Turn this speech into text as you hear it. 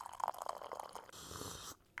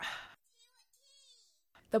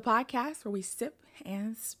the podcast where we sip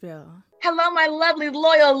and spill. Hello, my lovely,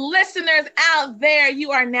 loyal listeners out there.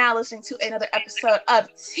 You are now listening to another episode of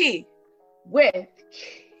Tea with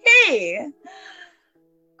Key.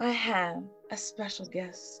 I have a special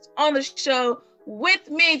guest on the show with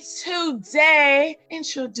me today.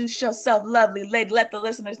 Introduce yourself, lovely lady. Let the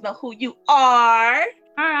listeners know who you are.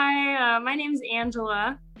 Hi, my name's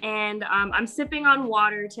Angela, and I'm sipping on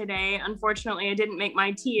water today. Unfortunately, I didn't make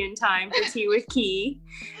my tea in time for Tea with Key,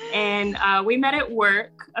 and we met at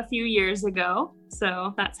work a few years ago,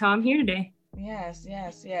 so that's how I'm here today. Yes.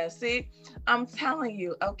 See, I'm telling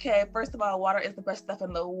you, okay, first of all, water is the best stuff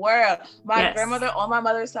in the world. My grandmother on my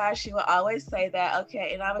mother's side, she will always say that,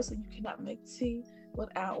 okay, and obviously you cannot make tea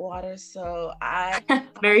without water, so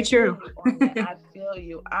Very true. I feel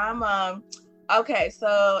you. Okay,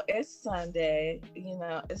 so it's Sunday,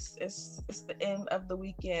 it's the end of the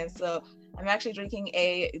weekend, so I'm actually drinking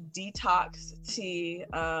a detox tea.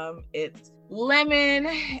 It's lemon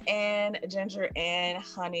and ginger and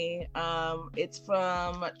honey. It's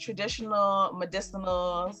from Traditional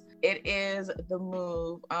Medicinals. It is the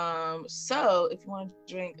move. So if you want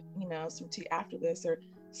to drink, some tea after this or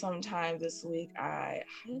sometime this week, I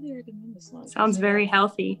highly recommend this one. Sounds very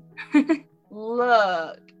healthy.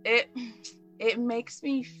 Look, it makes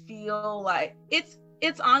me feel like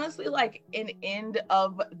it's honestly like an end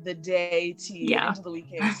of the day tea, end of the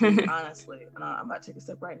weekend tea, honestly. And I'm about to take a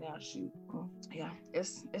sip right now. Shoot. Yeah,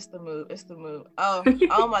 it's the move. It's the move.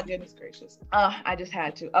 Oh my goodness gracious. I just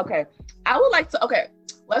had to. Okay.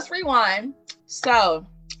 Let's rewind. So,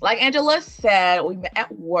 like Angela said, we met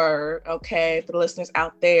at work, okay, for the listeners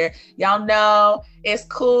out there. Y'all know it's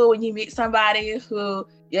cool when you meet somebody who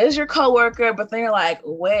is your coworker, but then you're like,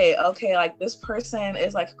 wait, okay, like this person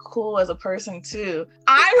is like cool as a person too.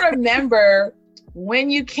 I remember when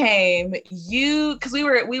you came, because we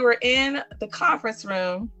were in the conference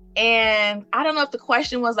room, and I don't know if the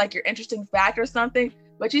question was like your interesting fact or something,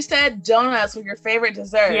 but you said donuts were your favorite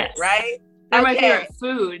dessert, right? They're my favorite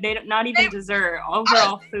food. Not even dessert,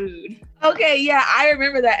 overall food. Okay, yeah, I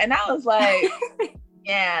remember that. And I was like,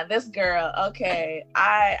 yeah, this girl, okay,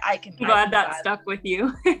 I can. I'm glad that stuck with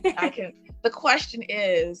you. I can. The question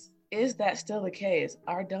is that still the case?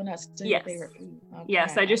 Are donuts still your favorite food? Okay.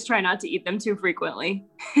 Yes, I just try not to eat them too frequently.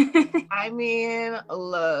 I mean,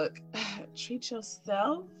 look, treat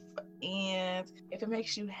yourself, and if it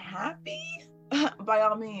makes you happy, by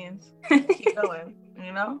all means, keep going,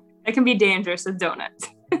 It can be dangerous with donuts.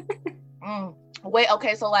 Wait,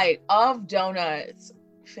 okay, so like of donuts,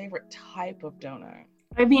 favorite type of donut?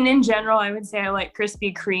 I mean, in general, I would say I like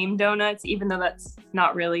Krispy Kreme donuts, even though that's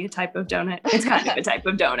not really a type of donut. It's kind of a type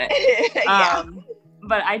of donut. Yeah.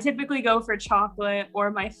 But I typically go for chocolate,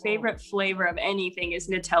 or my favorite flavor of anything is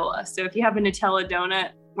Nutella. So if you have a Nutella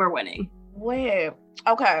donut, we're winning. Wait,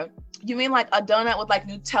 okay. You mean like a donut with like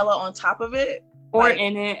Nutella on top of it? Or like,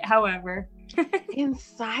 in it, however.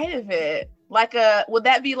 Inside of it. Would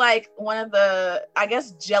that be like one of the, I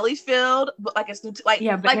guess, jelly filled, but like it's like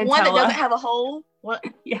Nutella. One that doesn't have a hole? What?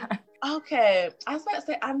 Yeah. Okay. I was about to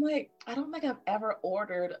say, I don't think I've ever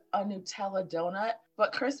ordered a Nutella donut,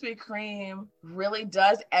 but Krispy Kreme really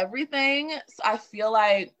does everything. So I feel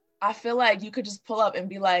like you could just pull up and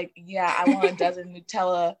be like, yeah, I want a dozen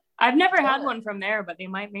Nutella. I've never had one from there, but they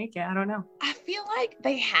might make it. I don't know. I feel like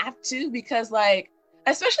they have to, because like,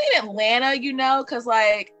 especially in Atlanta, because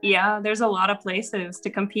like, yeah, there's a lot of places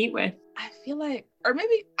to compete with. I feel like, or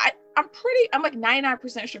maybe I'm like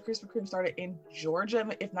 99% sure Krispy Kreme started in Georgia,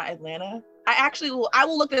 if not Atlanta. I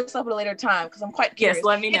will look this up at a later time because I'm quite curious. Yes,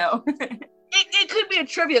 let me know. It could be a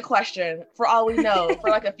trivia question for all we know, for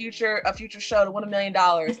like a future show to win $1 million.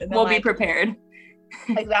 And then we'll be prepared.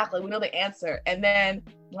 Exactly, we know the answer, and then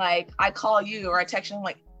like I call you or I text you, I'm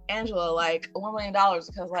like, Angela, like $1 million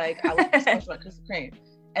because like I love so much about Krispy Kreme,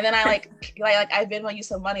 and then I like I Venmo you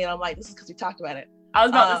some money, and I'm like, this is because we talked about it. I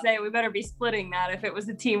was about to say we better be splitting that if it was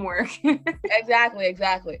a teamwork.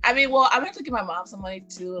 Exactly. I mean, well, I'm gonna have to give my mom some money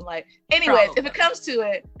too, and like, anyways, if it comes to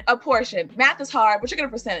it, a portion. Math is hard, but you're gonna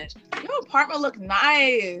percentage. Your apartment look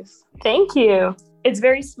nice. Thank you. It's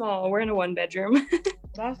very small. We're in a 1-bedroom.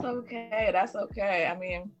 That's okay. I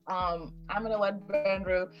mean, I'm in a one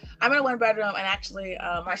bedroom, and actually,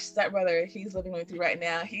 my stepbrother, he's living with me right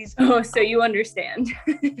now. So you understand.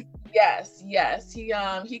 Yes.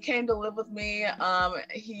 He came to live with me.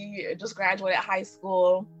 He just graduated high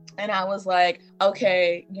school, and I was like,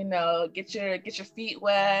 okay, get your feet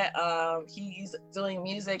wet. He's doing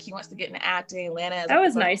music. He wants to get into acting. Atlanta. That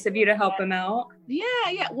was nice of you to help him out.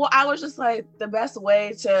 Yeah. Well, I was just like, the best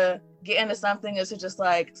way to get into something is to just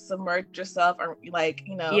like submerge yourself, or like,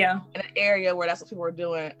 you know, Yeah. in an area where that's what people are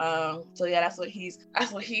doing. So yeah, that's what he's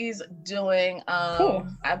doing. Cool.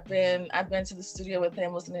 I've been to the studio with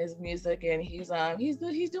him, listening to his music, and he's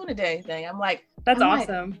doing a day thing. I'm like, that's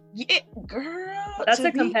awesome. Like, yeah, girl. That's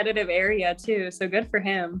a competitive area too, so good for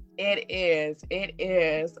him. It is.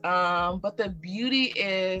 But the beauty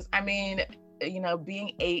is, I mean, you know,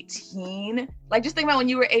 being 18, like just think about when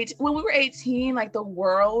we were 18, like the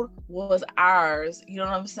world was ours. You know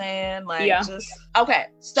what I'm saying? Like, yeah. Just, okay,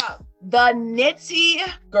 stop. The nitty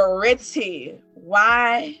gritty.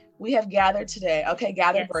 Why we have gathered today. Okay,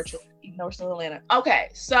 gathered virtually, even though we're still in Atlanta. Okay,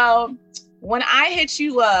 so when I hit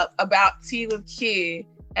you up about Tea with Key,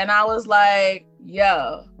 and I was like,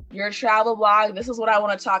 yo, your travel blog, this is what I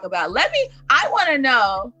want to talk about. I want to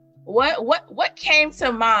know what came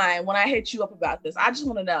to mind when I hit you up about this. I just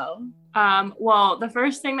want to know. Well, the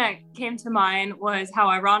first thing that came to mind was how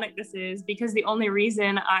ironic this is, because the only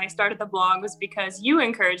reason I started the blog was because you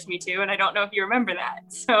encouraged me to, and I don't know if you remember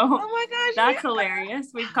that. So oh my gosh, that's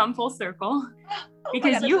hilarious. We've come full circle.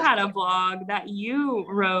 Because you had a blog that you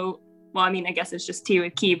wrote. Well, I mean, I guess it's just Tea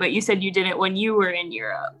with Key, but you said you did it when you were in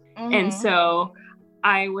Europe. Mm-hmm. And so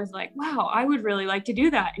I was like, wow, I would really like to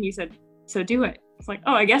do that. And you said, so do it. It's like,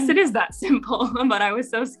 oh, I guess it is that simple. But I was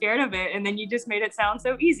so scared of it. And then you just made it sound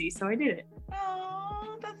so easy. So I did it.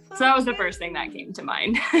 Oh, that's so that was the first thing that came to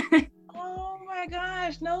mind. Oh my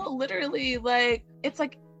gosh. No, literally, like, it's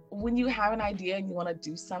like when you have an idea and you want to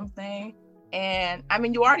do something, and I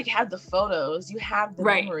mean, you already have the photos, you have the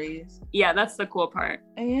memories. Yeah, that's the cool part.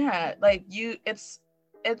 And yeah, like it's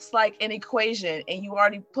like an equation, and you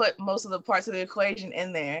already put most of the parts of the equation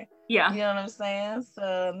in there. Yeah. You know what I'm saying?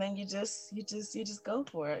 So and then you just go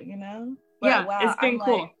for it, you know? But yeah, wow, it's been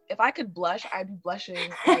cool. Like, if I could blush, I'd be blushing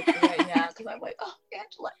like right now, because I'm like, oh,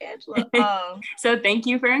 Angela. So thank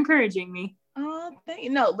you for encouraging me. Oh, thank you.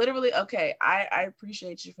 No, literally, okay. I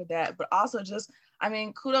appreciate you for that. But also just, I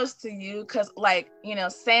mean, kudos to you, because like, you know,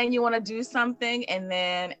 saying you want to do something and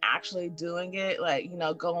then actually doing it, like, you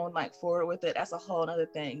know, going like forward with it, that's a whole other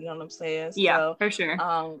thing. You know what I'm saying? Yeah, so, for sure.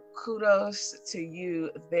 Kudos to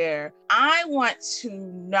you there. I want to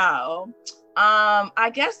know,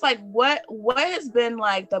 I guess like what has been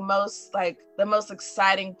like the most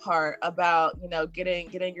exciting part about, you know,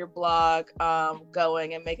 getting your blog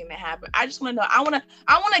going and making it happen. I just want to know, I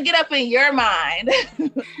want to get up in your mind.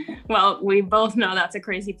 Well, we both know that's a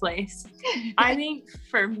crazy place. I think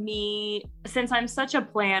for me, since I'm such a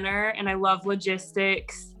planner and I love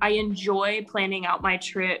logistics, I enjoy planning out my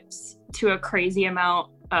trips to a crazy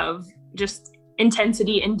amount of just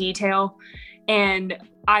intensity and detail. And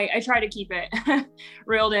I try to keep it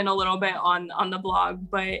reeled in a little bit on the blog,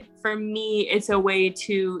 but for me, it's a way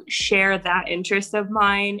to share that interest of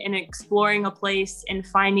mine in exploring a place and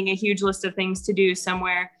finding a huge list of things to do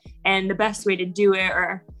somewhere. And the best way to do it,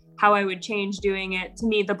 or how I would change doing it, to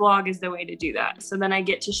me, the blog is the way to do that. So then I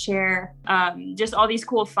get to share just all these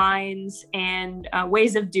cool finds and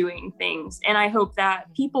ways of doing things. And I hope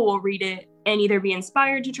that people will read it and either be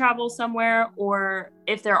inspired to travel somewhere, or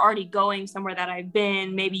if they're already going somewhere that I've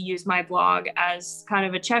been, maybe use my blog as kind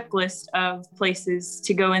of a checklist of places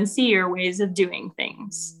to go and see or ways of doing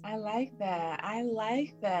things. I like that.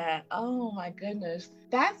 Oh my goodness.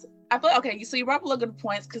 I feel okay. So you brought up a lot of good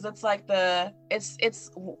points, because it's like it's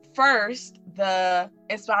first the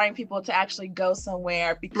inspiring people to actually go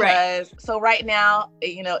somewhere, because so right now,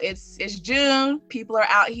 you know, it's June, people are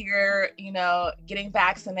out here, you know, getting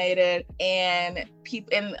vaccinated, and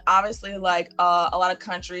obviously like a lot of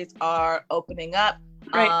countries are opening up.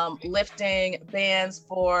 Lifting bans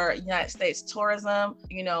for United States tourism,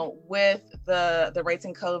 you know, with the rates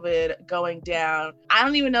in COVID going down. I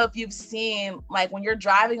don't even know if you've seen, like, when you're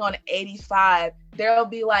driving on 85, there'll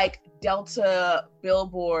be like Delta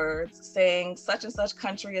billboards saying such and such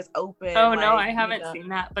country is open. Oh, like, no, I haven't seen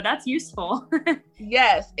that, but that's useful.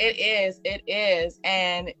 Yes, it is.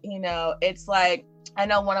 And, you know, it's like, I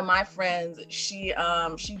know one of my friends, she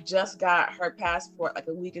just got her passport like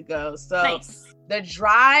a week ago. So nice. The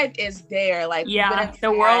drive is there. Like, yeah,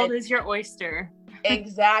 the world is your oyster.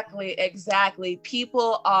 Exactly.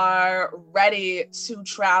 People are ready to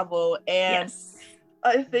travel. And yes.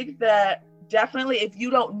 I think that definitely, if you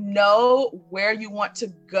don't know where you want to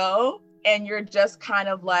go, and you're just kind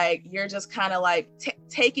of like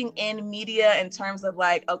taking in media in terms of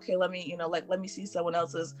like, okay, let me see someone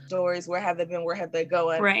else's stories. Where have they been? Where have they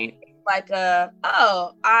going? Right. Like, I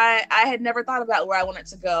had never thought about where I wanted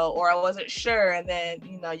to go, or I wasn't sure. And then,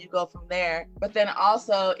 you know, you go from there. But then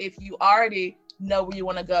also, if you already know where you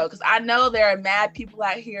want to go? Because I know there are mad people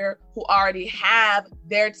out here who already have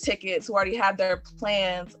their tickets, who already have their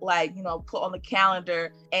plans, like, you know, put on the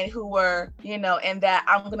calendar, and who were, you know, and that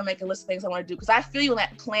I'm going to make a list of things I want to do. Because I feel you in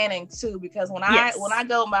that planning too, because when I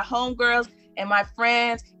go with my homegirls and my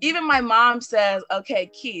friends, even my mom says, okay,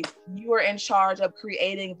 Keith, you are in charge of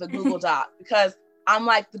creating the Google Doc, because I'm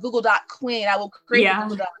like the Google Doc queen. I will create the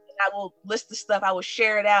Google Doc, and I will list the stuff, I will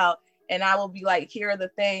share it out, and I will be like, here are the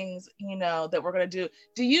things, you know, that we're going to do.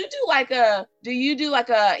 Do you do like a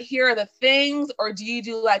here are the things, or do you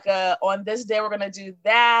do like a, on this day, we're going to do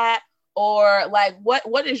that? Or like,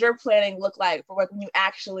 what does your planning look like for like when you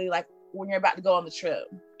actually, like when you're about to go on the trip?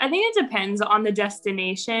 I think it depends on the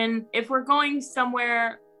destination. If we're going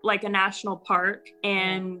somewhere like a national park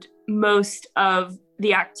and most of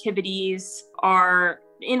the activities are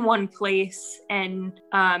in one place, and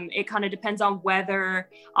it kind of depends on weather,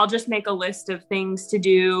 I'll just make a list of things to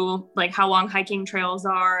do, like how long hiking trails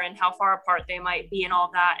are and how far apart they might be and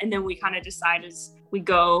all that. And then we kind of decide as we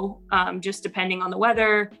go, just depending on the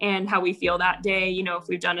weather and how we feel that day. You know, if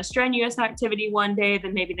we've done a strenuous activity one day,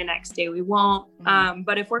 then maybe the next day we won't.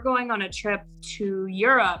 But if we're going on a trip to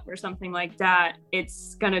Europe or something like that,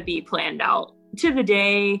 it's going to be planned out to the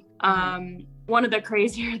day. One of the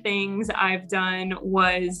crazier things I've done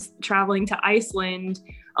was traveling to Iceland.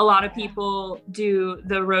 A lot of people do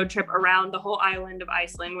the road trip around the whole island of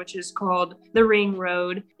Iceland, which is called the Ring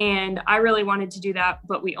Road. And I really wanted to do that,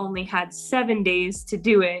 but we only had 7 days to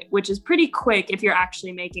do it, which is pretty quick if you're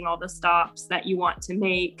actually making all the stops that you want to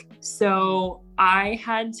make. So I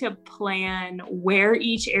had to plan where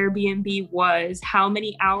each Airbnb was, how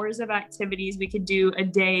many hours of activities we could do a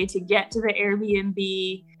day to get to the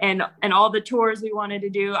Airbnb, and all the tours we wanted to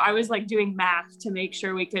do. I was like doing math to make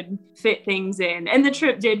sure we could fit things in. And the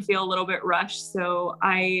trip did feel a little bit rushed, so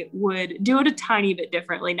I would do it a tiny bit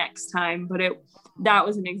differently next time. But that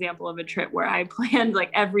was an example of a trip where I planned like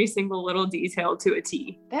every single little detail to a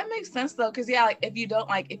T. That makes sense though, because like if you don't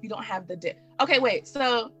have the okay, wait,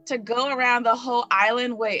 so to go around the whole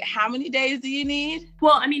island, how many days do you need?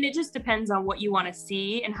 Well, I mean, it just depends on what you want to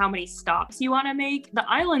see and how many stops you want to make. The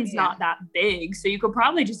island's not that big, so you could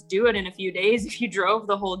probably just do it in a few days if you drove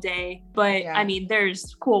the whole day. But I mean,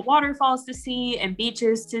 there's cool waterfalls to see and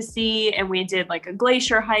beaches to see, and we did like a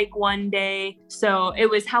glacier hike one day. So it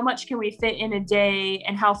was how much can we fit in a day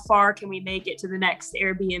and how far can we make it to the next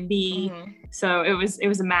Airbnb. So it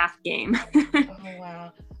was a math game. Oh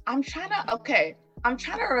wow. I'm trying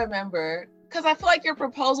to remember, because I feel like your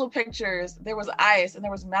proposal pictures, there was ice and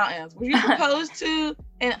there was mountains. Were you proposed to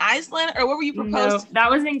in Iceland, or where were you proposed to? That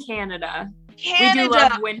was in Canada. We do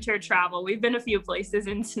love winter travel. We've been a few places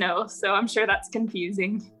in snow, so I'm sure that's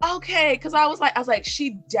confusing. Okay, because I was like,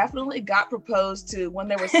 she definitely got proposed to when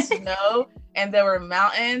there was snow and there were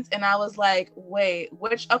mountains, and I was like, wait,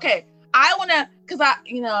 which? Okay, I want to, because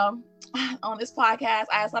on this podcast,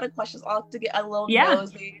 I ask a lot of questions all to get a little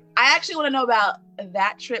nosy. I actually want to know about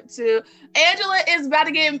that trip too. Angela is about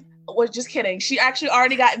to just kidding. She actually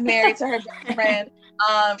already got married to her best friend.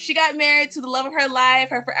 She got married to the love of her life,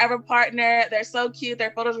 her forever partner. They're so cute.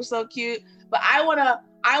 Their photos were so cute. But I wanna,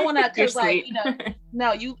 cause like,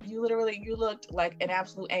 no, you literally, you looked like an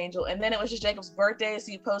absolute angel. And then it was just Jacob's birthday,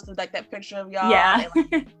 so you posted like that picture of y'all. Yeah.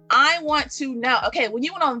 And, like, I want to know. Okay, when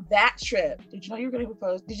you went on that trip, did you know you were getting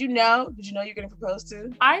proposed? Did you know you were getting proposed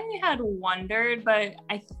to? I had wondered, but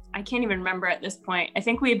I can't even remember at this point. I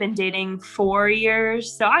think we had been dating 4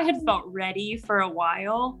 years, so I had felt ready for a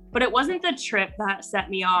while. But it wasn't the trip that set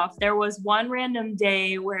me off. There was one random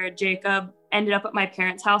day where Jacob ended up at my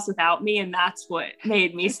parents' house without me, and that's what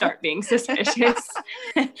made me start being suspicious.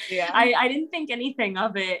 I didn't think anything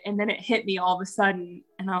of it, and then it hit me all of a sudden,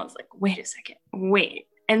 and I was like, wait a second,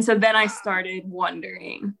 and so then I started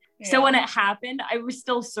wondering. So when it happened, I was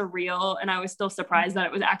still surreal, and I was still surprised that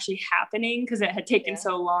it was actually happening, because it had taken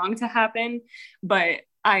so long to happen. But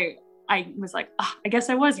I was like, I guess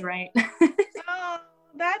I was right.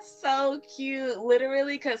 That's so cute,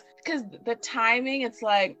 literally, because the timing, it's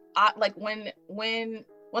like when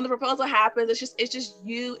the proposal happens, it's just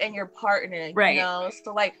you and your partner, right? You know,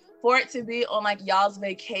 so like for it to be on like y'all's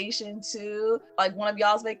vacation too, like one of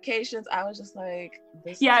y'all's vacations, I was just like,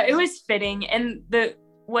 it was fitting. And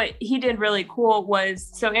what he did really cool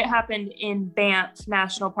was, so it happened in Banff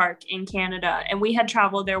National Park in Canada, and we had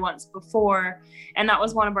traveled there once before, and that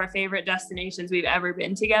was one of our favorite destinations we've ever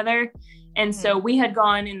been together. And so we had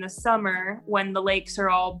gone in the summer when the lakes are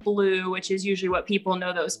all blue, which is usually what people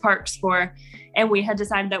know those parks for. And we had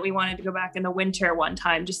decided that we wanted to go back in the winter one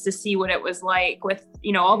time just to see what it was like with,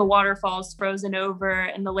 all the waterfalls frozen over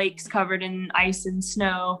and the lakes covered in ice and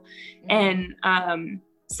snow. And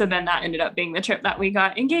So then that ended up being the trip that we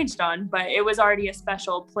got engaged on, but it was already a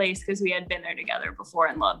special place because we had been there together before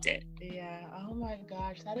and loved it. Yeah. Oh my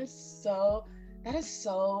gosh. That is so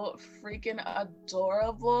freaking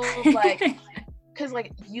adorable. Like, cause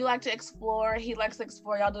like you like to explore, he likes to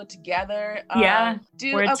explore, y'all do it together. Yeah.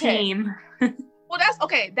 Dude, we're a team. Well, that's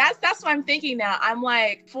okay. That's what I'm thinking now. I'm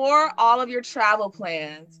like, for all of your travel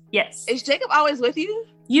plans. Yes. Is Jacob always with you?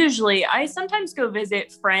 Usually. I sometimes go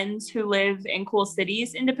visit friends who live in cool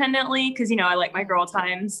cities independently because, you know, I like my girl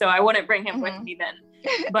time. So I wouldn't bring him with me then.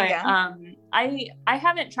 But yeah. I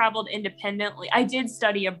haven't traveled independently. I did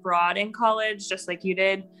study abroad in college, just like you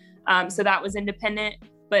did. So that was independent.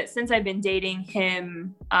 But since I've been dating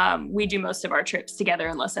him, we do most of our trips together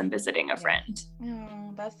unless I'm visiting a friend.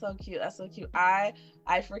 Oh, that's so cute. That's so cute. I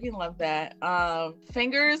freaking love that.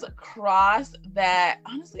 Fingers crossed that,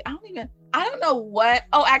 honestly, I don't know what.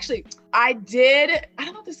 Oh, actually, I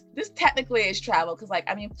don't know if this technically is travel because, like,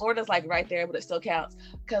 I mean, Florida's like right there, but it still counts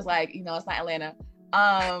because, like, you know, it's not Atlanta.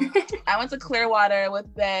 I went to Clearwater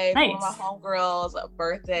with Bae for my homegirls'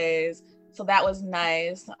 birthdays, so that was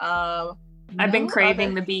nice. I've been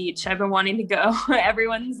craving the beach. I've been wanting to go.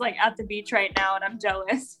 Everyone's like at the beach right now, and I'm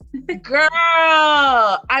jealous. Girl,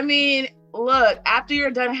 I mean, look, after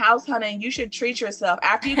you're done house hunting, you should treat yourself.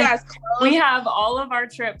 After you guys close. We have all of our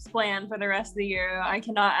trips planned for the rest of the year. I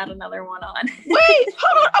cannot add another one on. Wait,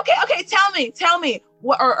 hold on. Okay. Tell me.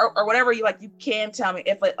 What or whatever you like, you can tell me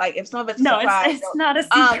if some of it's no, it's not a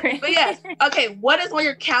secret. But yes, okay. What is on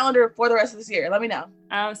your calendar for the rest of this year? Let me know.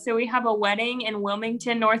 So we have a wedding in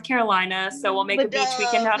Wilmington, North Carolina. So we'll make a beach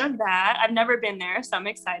weekend out of that. I've never been there, so I'm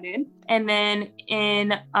excited. And then in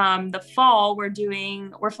the fall, we're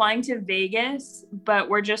flying to Vegas, but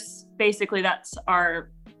we're just basically that's our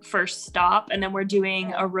first stop, and then we're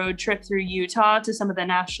doing a road trip through Utah to some of the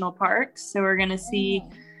national parks. So we're gonna see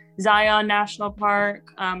Zion National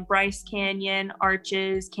Park, Bryce Canyon,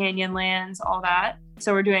 Arches, Canyonlands, all that.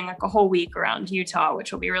 So we're doing like a whole week around Utah,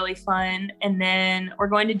 which will be really fun. And then we're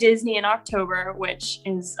going to Disney in October, which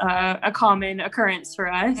is a common occurrence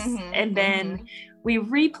for us. And then we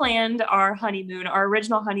replanned our honeymoon. Our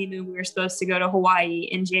original honeymoon, we were supposed to go to Hawaii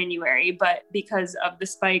in January, but because of the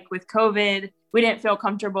spike with COVID, we didn't feel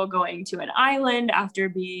comfortable going to an island after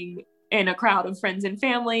being in a crowd of friends and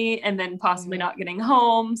family and then possibly not getting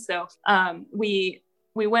home. So we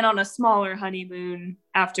went on a smaller honeymoon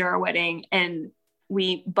after our wedding and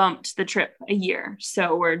we bumped the trip a year.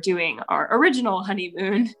 So we're doing our original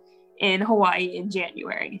honeymoon in Hawaii in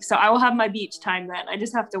January. So I will have my beach time then. I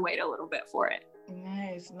just have to wait a little bit for it.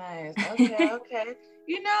 Nice. Okay.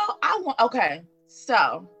 You know,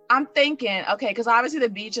 so I'm thinking, because obviously the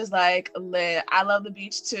beach is like lit. I love the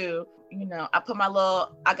beach too. You know, I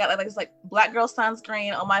got like this like black girl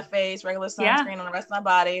sunscreen on my face, regular sunscreen on the rest of my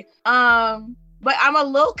body. But I'm a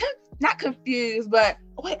little not confused, but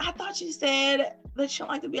wait, I thought you said that you don't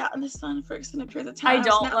like to be out in the sun for extended periods of time. I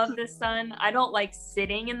don't love the sun. I don't like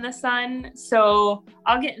sitting in the sun. So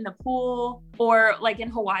I'll get in the pool, or like in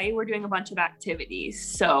Hawaii, we're doing a bunch of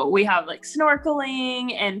activities. So we have like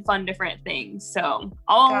snorkeling and fun different things. So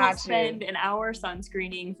I'll spend an hour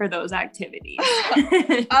sunscreening for those activities.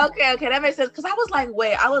 Okay, that makes sense. Cause I was like,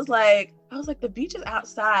 the beach is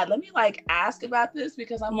outside. Let me like ask about this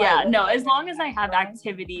because as long as I have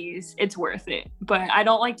activities, it's worth it. But I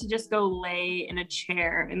don't like to just go lay in a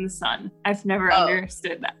chair in the sun. I've never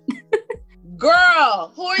understood that.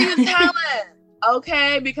 Girl, who are you telling?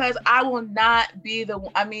 Okay, because I will not be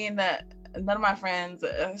none of my friends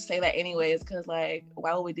say that anyways, because like,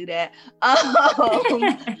 why would we do that?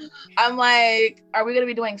 I'm like, are we gonna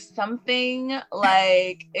be doing something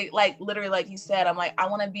like literally like you said? I'm like, I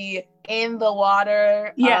want to be in the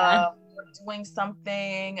water, doing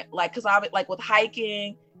something like, because I like with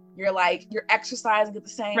hiking, you're exercising at the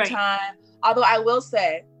same time. Although I will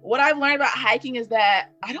say, what I've learned about hiking is that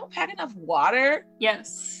I don't pack enough water.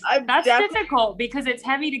 Yes, that's difficult because it's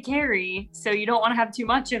heavy to carry. So you don't want to have too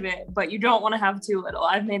much of it, but you don't want to have too little.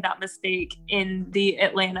 I've made that mistake in the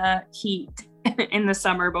Atlanta heat in the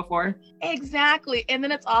summer before. Exactly. And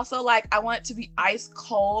then it's also like, I want it to be ice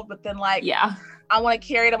cold, but then like, I want to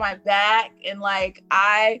carry it on my back. And like,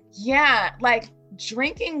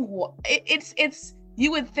 drinking, it's, you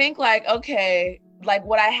would think like, okay, like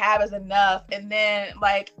what I have is enough. And then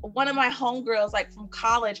like one of my homegirls like from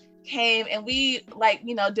college came and we like,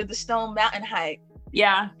 you know, did the Stone Mountain hike.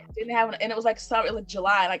 Yeah. Didn't have, and it was like summer, like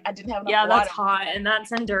July, like I didn't have enough water. Yeah, that's hot and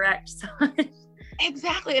that's in direct sun.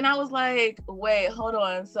 Exactly. And I was like, wait, hold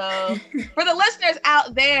on. So for the listeners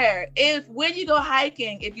out there, when you go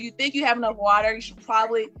hiking, if you think you have enough water, you should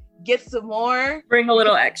probably get some more. Bring a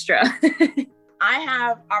little extra.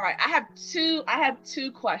 I have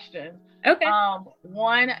two questions. Okay.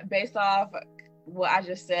 One based off what I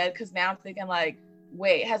just said, because now I'm thinking like,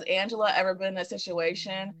 wait, has Angela ever been in a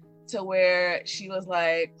situation to where she was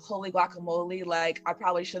like, holy guacamole, like I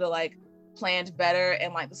probably should have like planned better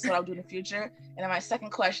and like this is what I'll do in the future? And then my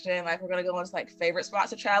second question, like we're gonna go into like favorite spots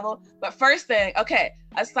to travel. But first thing, okay,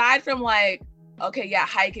 aside from like, okay, yeah,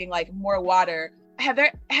 hiking, like more water, have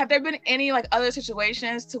there been any like other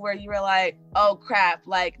situations to where you were like, oh crap,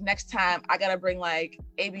 like next time I gotta bring like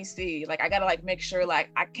ABC, like I gotta like make sure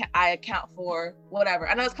like I account for whatever.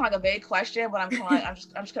 I know it's kind of like a vague question, but I'm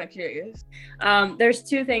just kind of curious. There's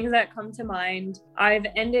two things that come to mind. I've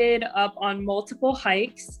ended up on multiple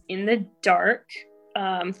hikes in the dark.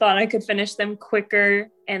 Thought I could finish them quicker,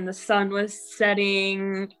 and the sun was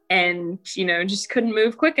setting, and just couldn't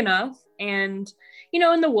move quick enough. And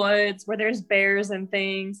in the woods where there's bears and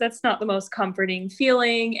things, that's not the most comforting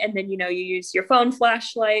feeling. And then, you use your phone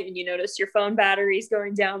flashlight and you notice your phone battery's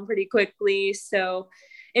going down pretty quickly. So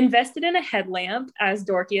invested in a headlamp, as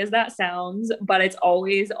dorky as that sounds, but it's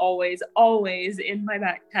always, always, always in my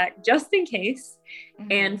backpack just in case.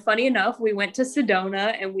 Mm-hmm. And funny enough, we went to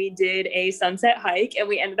Sedona and we did a sunset hike and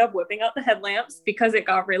we ended up whipping out the headlamps because it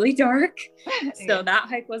got really dark. So that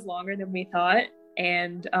hike was longer than we thought.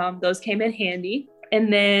 And those came in handy.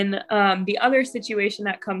 And then the other situation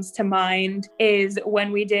that comes to mind is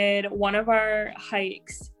when we did one of our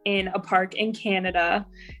hikes in a park in Canada.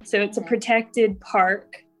 So it's a protected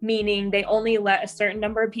park, meaning they only let a certain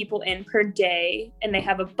number of people in per day, and they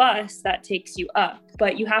have a bus that takes you up,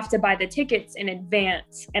 but you have to buy the tickets in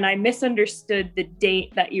advance. And I misunderstood the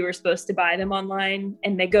date that you were supposed to buy them online,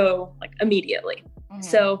 and they go like immediately. Mm-hmm.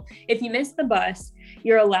 So if you miss the bus,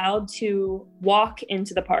 you're allowed to walk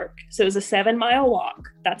into the park. So it was a 7-mile walk.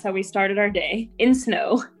 That's how we started our day in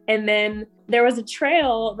snow. And then there was a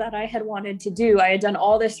trail that I had wanted to do. I had done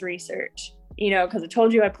all this research, because I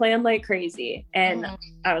told you I planned like crazy. And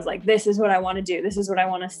I was like, this is what I want to do. This is what I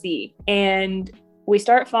want to see. And we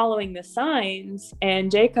start following the signs,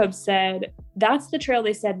 and Jacob said, that's the trail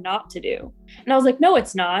they said not to do. And I was like, no,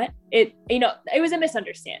 it's not. It was a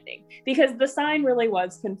misunderstanding because the sign really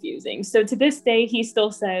was confusing. So to this day, he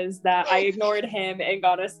still says that I ignored him and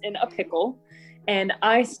got us in a pickle. And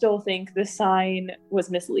I still think the sign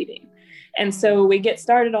was misleading. And so we get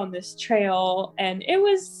started on this trail, and it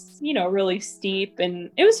was, really steep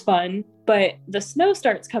and it was fun, but the snow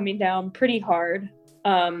starts coming down pretty hard.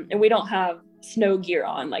 And we don't have snow gear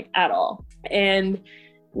on like at all. And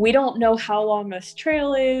we don't know how long this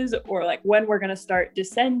trail is or like when we're going to start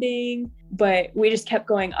descending, but we just kept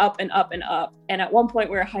going up and up and up. And at one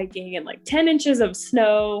point we were hiking in like 10 inches of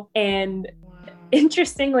snow. And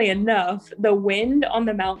interestingly enough, the wind on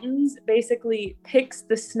the mountains basically picks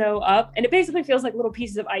the snow up, and it basically feels like little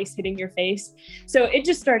pieces of ice hitting your face. So it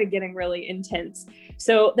just started getting really intense.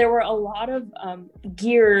 So there were a lot of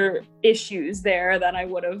gear issues there that I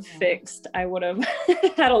would have fixed. I would have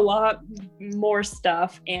had a lot more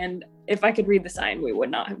stuff. And if I could read the sign, we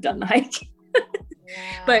would not have done the hike.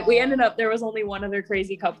 But we ended up, there was only one other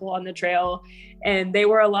crazy couple on the trail, and they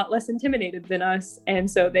were a lot less intimidated than us. And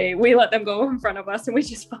so we let them go in front of us and we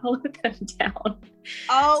just followed them down.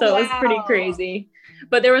 Oh, so it was pretty crazy.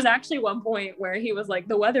 But there was actually one point where he was like,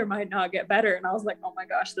 the weather might not get better. And I was like, oh my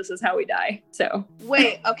gosh, this is how we die. So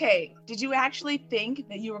wait, okay. Did you actually think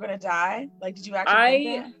that you were going to die? Like, did you actually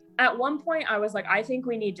think that? At one point I was like, I think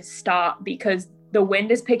we need to stop because the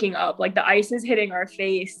wind is picking up, like the ice is hitting our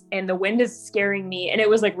face and the wind is scaring me. And it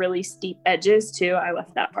was like really steep edges too. I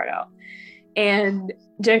left that part out. And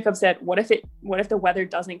Jacob said, what if the weather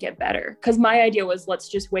doesn't get better? Because my idea was, let's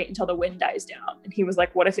just wait until the wind dies down. And he was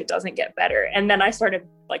like, what if it doesn't get better? And then I started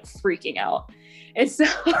like freaking out. And so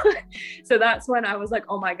that's when I was like,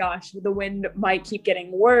 oh my gosh, the wind might keep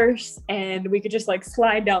getting worse and we could just like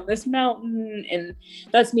slide down this mountain. And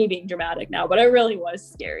that's me being dramatic now, but it really was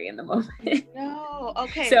scary in the moment. No,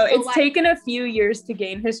 okay. So it's taken a few years to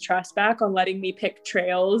gain his trust back on letting me pick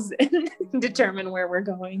trails and determine where we're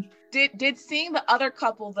going. Did seeing the other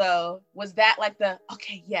couple though, was that like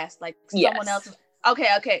like someone else?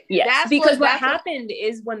 Okay. Yes, because what happened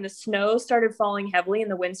is when the snow started falling heavily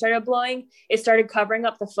and the wind started blowing, it started covering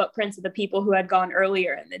up the footprints of the people who had gone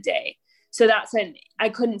earlier in the day. So that's when I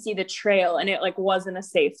couldn't see the trail and it like wasn't a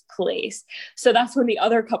safe place. So that's when the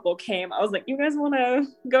other couple came. I was like, you guys want to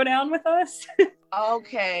go down with us?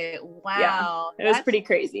 Okay. Wow. Yeah, it was pretty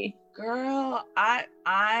crazy. Girl, I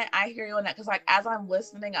hear you on that. Cause like, as I'm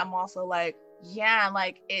listening, I'm also like, yeah,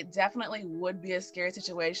 like it definitely would be a scary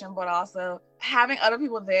situation, but also having other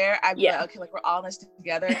people there, I'd be like, okay, like we're all in this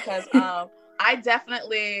together. Cause I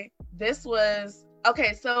definitely, this was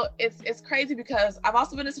Okay, so it's crazy because I've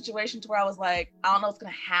also been in a situation to where I was like, I don't know what's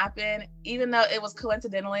gonna happen, even though it was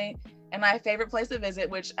coincidentally in my favorite place to visit,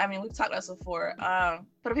 which I mean we've talked about this before.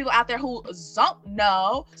 For the people out there who don't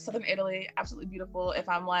know, Southern Italy, absolutely beautiful. If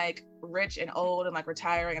I'm like rich and old and like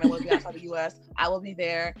retiring and I want to be outside the US, I will be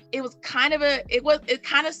there. It was kind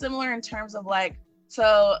of similar in terms of like,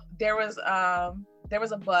 so there was a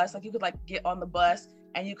bus, like you could like get on the bus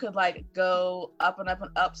and you could like go up and up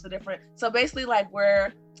and up to the different, so basically like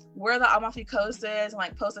where the Amalfi Coast is and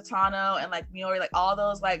like Positano and like Miori, like all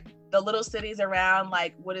those like the little cities around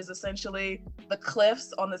like what is essentially the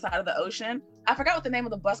cliffs on the side of the ocean. I forgot what the name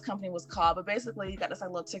of the bus company was called, but basically you got this like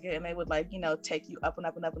little ticket and they would like, you know, take you up and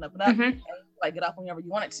up and up and up and up Mm-hmm. and like get off whenever you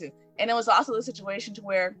wanted to. And it was also the situation to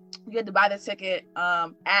where you had to buy the ticket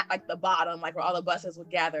at like the bottom, like where all the buses would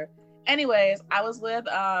gather. Anyways, I was with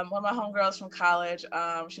one of my homegirls from college.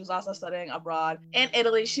 She was also studying abroad in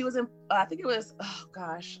Italy. She was in, I think it was, oh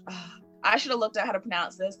gosh, I should have looked at how to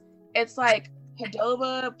pronounce this. It's like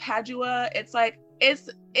Padua. It's like, it's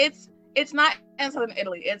not in southern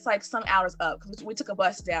Italy. It's like some hours up because we took a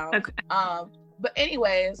bus down. Okay. But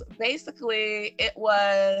anyways, basically it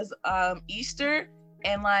was Easter,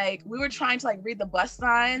 and like we were trying to like read the bus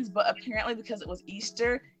signs, but apparently because it was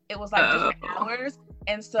Easter, it was like different hours.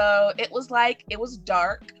 And so it was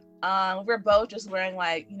dark. We were both just wearing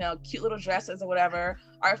like, you know, cute little dresses or whatever.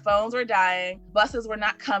 Our phones were dying. Buses were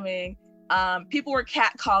not coming. People were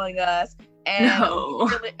catcalling us. And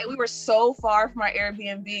we were so far from our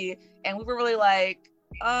Airbnb. And we were really like,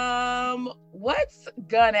 what's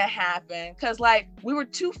gonna happen? Because like we were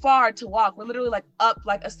too far to walk. We're literally like up,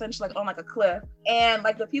 like essentially like on like a cliff, and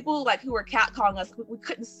like the people like who were catcalling us, we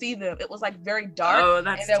couldn't see them. It was like very dark. Oh,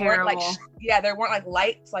 that's and there terrible. there weren't like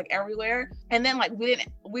lights like everywhere. And then like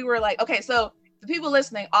we were like, okay, so the people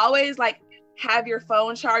listening, always like have your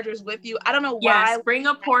phone chargers with you. I don't know why. Yes, bring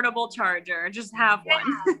a portable charger. Just have one.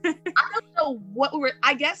 I don't know what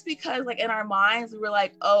I guess because like in our minds we were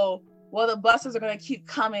like, oh, well, the buses are going to keep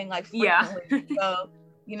coming like frequently. Yeah. So,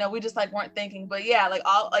 you know, we just like weren't thinking. But yeah, like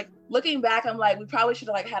all like looking back, I'm like, we probably should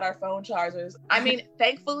have like had our phone chargers. I mean,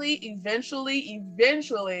 thankfully,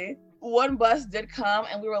 eventually, one bus did come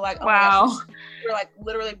and we were like, oh wow. My gosh, we were like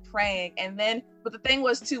literally praying. And then, but the thing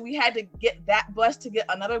was too, we had to get that bus to get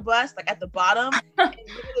another bus like at the bottom. And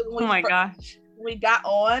oh my gosh. When we got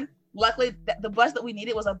on, luckily the bus that we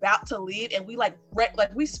needed was about to leave and we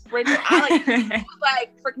we sprinted. I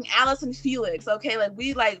like freaking Alice and Felix, okay? Like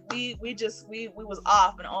we was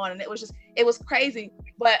off and on, and it was crazy.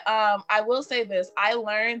 But I will say this, I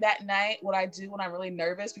learned that night what I do when I'm really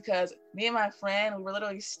nervous, because me and my friend, we were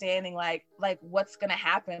literally standing like what's gonna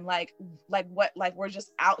happen? Like what, like we're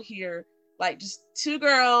just out here, like just two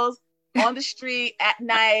girls on the street at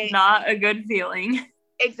night. Not a good feeling.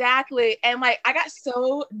 Exactly. And like I got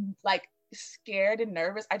so like scared and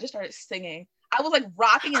nervous, I just started singing. I was like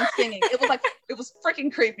rocking and singing. It was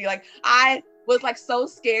freaking creepy. Like I was like so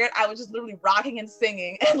scared, I was just literally rocking and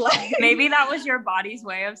singing. And like maybe that was your body's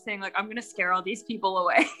way of saying like, I'm gonna scare all these people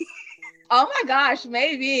away. Oh my gosh,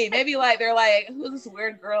 maybe like they're like, who's this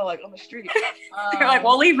weird girl like on the street? They're like,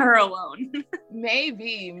 we'll leave her alone.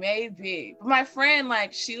 maybe. My friend,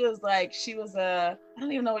 like she was I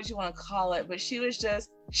don't even know what you want to call it, but she was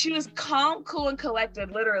calm, cool, and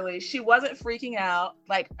collected. Literally, she wasn't freaking out.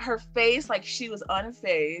 Like her face, like she was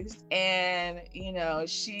unfazed, and you know,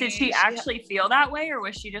 did she actually feel that way, or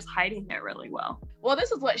was she just hiding it really well? Well,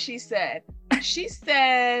 this is what she said. She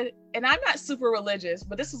said, and I'm not super religious,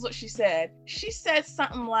 but this is what she said. She said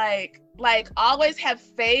something like always have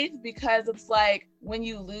faith, because it's like when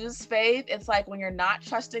you lose faith, it's like when you're not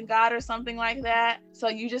trusting God or something like that. So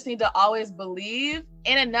you just need to always believe.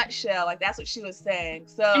 In a nutshell, like that's what she was saying.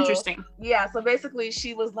 So interesting. Yeah. So basically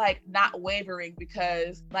she was like not wavering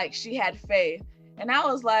because like she had faith. And I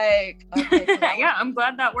was like, okay, yeah, I'm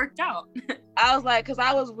glad that worked out. I was like, because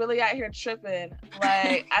I was really out here tripping.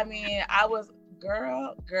 Like, I mean, I was,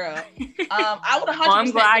 girl. I would 100%. Well,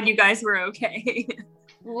 I'm glad you guys were okay.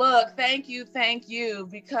 Look, thank you,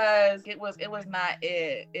 because it was not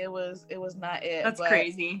it. It was not it. That's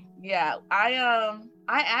crazy. Yeah, I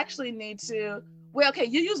actually need to. Well, okay,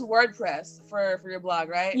 you use WordPress for your blog,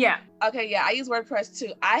 right? Yeah. Okay, yeah, I use WordPress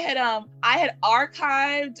too. I had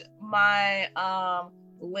archived my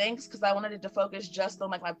links because I wanted it to focus just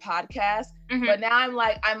on like my podcast. Mm-hmm. But now I'm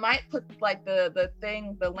like, I might put like the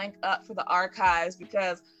link up for the archives,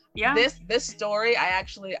 because this story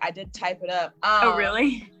I did type it up. Oh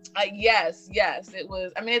really? Yes, it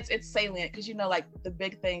was. I mean, it's salient because you know, like the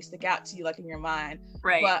big things stick out to you like in your mind.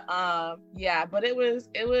 Right. But but it was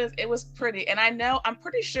pretty, and I'm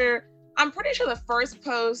pretty sure I'm pretty sure the first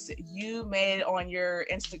post you made on your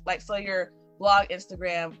your blog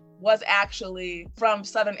Instagram was actually from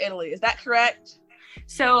Southern Italy. Is that correct?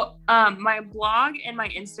 So my blog and my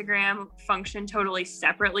Instagram function totally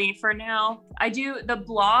separately for now. The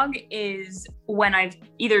blog is when I've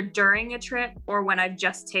either during a trip or when I've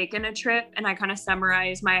just taken a trip, and I kind of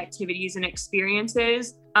summarize my activities and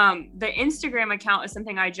experiences. The Instagram account is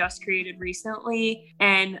something I just created recently,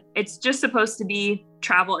 and it's just supposed to be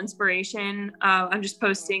travel inspiration. I'm just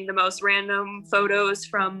posting the most random photos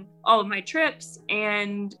from all of my trips,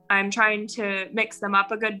 and I'm trying to mix them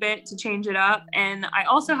up a good bit to change it up. And I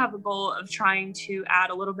also have a goal of trying to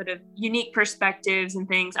add a little bit of unique perspectives and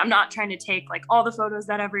things. I'm not trying to take like all the photos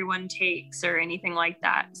that everyone takes or anything like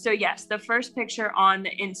that. So yes, the first picture on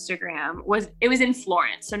the Instagram was in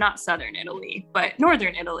Florence, so not Southern Italy, but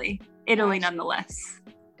Northern Italy nonetheless.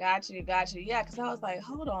 Got you. Yeah, because I was like,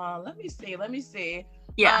 hold on, let me see.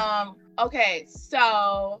 Yeah. Okay,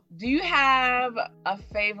 so do you have a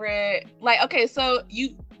favorite, so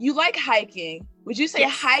you like hiking. Would you say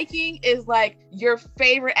hiking is like your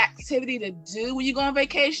favorite activity to do when you go on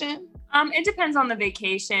vacation? It depends on the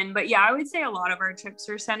vacation, but yeah, I would say a lot of our trips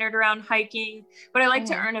are centered around hiking, but I like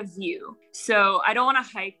to earn a view. So I don't want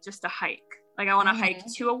to hike just to hike. Like I want to hike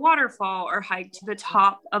to a waterfall or hike to the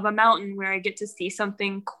top of a mountain where I get to see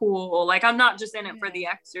something cool. Like I'm not just in it for the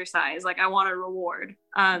exercise. Like I want a reward.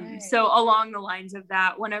 So along the lines of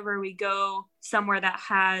that, whenever we go somewhere that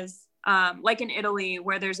has like in Italy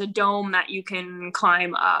where there's a dome that you can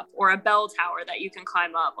climb up or a bell tower that you can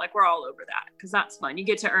climb up, like we're all over that because that's fun. You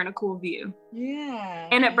get to earn a cool view. Yeah.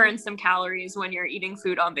 And it burns some calories when you're eating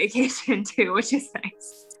food on vacation too, which is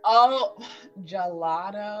nice. Oh,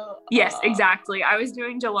 gelato. Yes, exactly. I was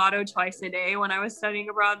doing gelato twice a day when I was studying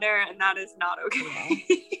abroad there, and that is not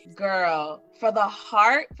okay. Girl, for the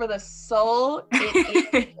heart, for the soul,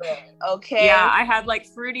 it is good, okay? Yeah, I had like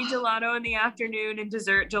fruity gelato in the afternoon and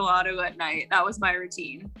dessert gelato at night. That was my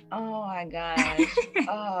routine. Oh my gosh.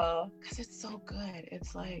 Oh, because it's so good.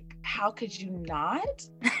 It's like, how could you not?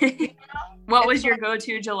 What was your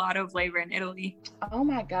go-to gelato flavor in Italy? Oh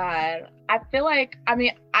my God. I feel like,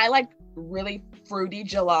 I like really fruity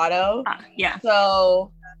gelato. Yeah.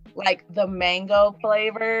 So like the mango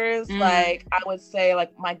flavors, like I would say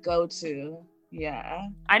like my go-to. Yeah.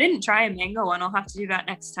 I didn't try a mango one. I'll have to do that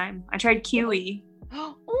next time. I tried kiwi.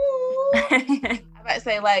 Ooh. I might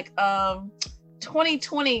say like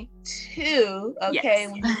 2022. Okay,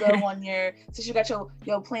 when you go on since you got your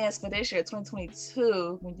plans for this year,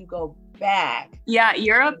 2022, when you go back. Yeah,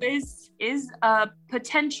 Europe is a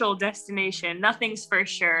potential destination. Nothing's for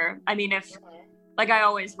sure. I mean, if like I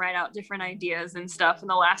always write out different ideas and stuff, and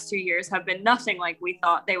the last 2 years have been nothing like we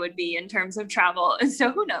thought they would be in terms of travel. And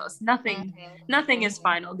so who knows? Nothing is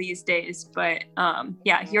final these days. But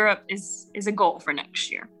Europe is a goal for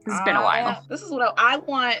next year. It's been a while. Yeah. This is what I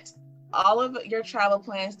want. All of your travel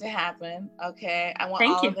plans to happen. Okay. I want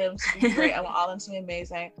all of them to be great. I want all of them to be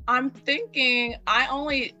amazing. I'm thinking I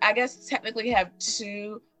guess technically have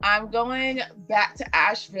 2. I'm going back to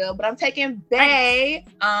Asheville, but I'm taking Bay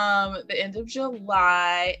the end of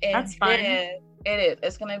July. And that's fun.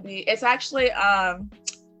 It's actually a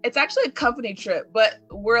company trip, but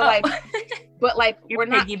we're like we're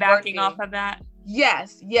not piggybacking off of that.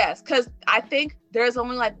 Yes, because I think there's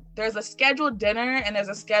a scheduled dinner and there's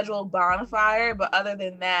a scheduled bonfire, but other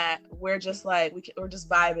than that, we're just like we're just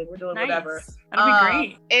vibing, we're doing whatever. That'll be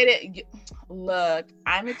great. Look,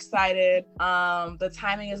 I'm excited. The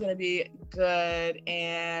timing is gonna be good,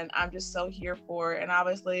 and I'm just so here for it. And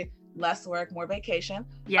obviously, less work, more vacation.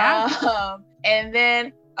 Yeah. And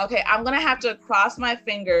then I'm gonna have to cross my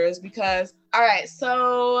fingers because, all right,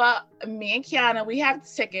 so me and Kiana, we have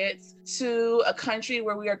tickets to a country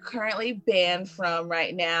where we are currently banned from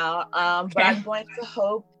right now. But I'm going to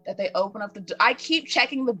hope that they open up I keep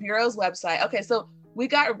checking the Bureau's website. Okay, so we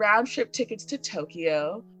got round trip tickets to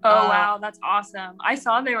Tokyo. Oh, wow. That's awesome. I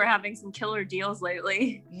saw they were having some killer deals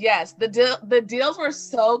lately. Yes. The deals were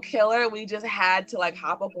so killer. We just had to like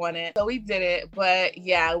hop up on it. So we did it. But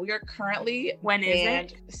yeah, we are currently When is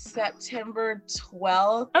it? September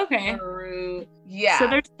 12th. Okay. Through, So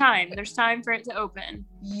there's time. There's time for it to open.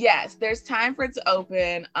 Yes, there's time for it to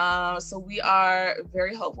open. So we are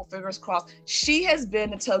very hopeful, fingers crossed. She has been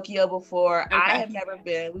to Tokyo before. Okay. I have never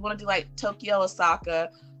been. We want to do like Tokyo, Osaka,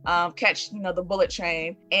 catch the bullet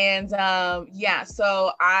train. And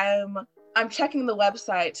so I'm checking the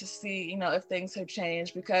website to see, if things have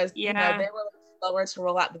changed because they were slower to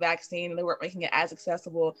roll out the vaccine and they weren't making it as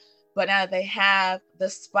accessible. But now that they have, the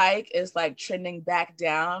spike is like trending back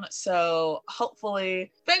down. So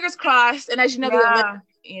hopefully, fingers crossed. And as you know,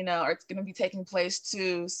 you know, or it's going to be taking place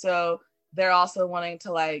too. So they're also wanting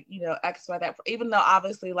to like, you know, expedite that, even though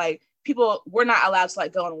obviously like we're not allowed to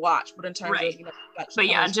like go and watch, but in terms of, you know, like, but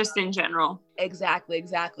yeah, just in general. Exactly.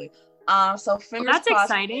 So fingers that's crossed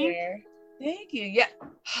exciting. there. Thank you. Yeah.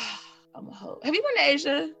 I'm a hope. Have you been to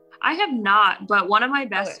Asia? I have not, but one of my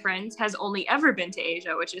best friends has only ever been to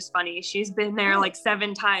Asia, which is funny. She's been there like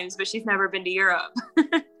 7 times, but she's never been to Europe.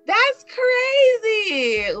 That's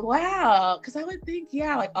crazy. Wow. Because I would think,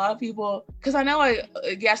 yeah, like a lot of people, because I know like,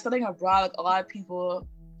 yeah, studying abroad, like a lot of people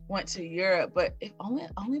went to Europe, but if only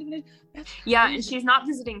that's crazy. Yeah, and she's not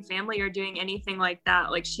visiting family or doing anything like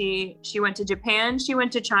that. Like she went to Japan, she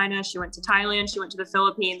went to China, she went to Thailand, she went to the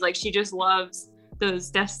Philippines. Like she just loves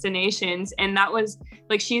those destinations. And that was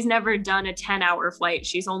like, she's never done a 10-hour flight.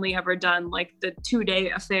 She's only ever done like the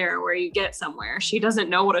 2-day affair where you get somewhere. She doesn't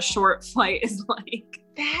know what a short flight is like.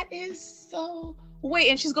 That is so, wait,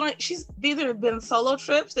 and these have been solo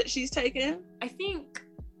trips that she's taken? I think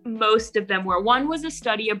most of them were. One was a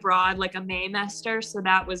study abroad, like a Maymester, so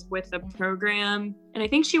that was with a program. And I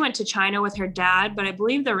think she went to China with her dad, but I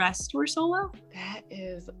believe the rest were solo. That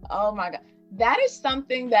is, oh my God. That is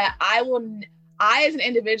something that I as an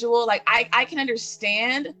individual, like I can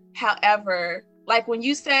understand. However, like when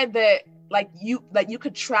you said that like you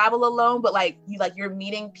could travel alone, but like you're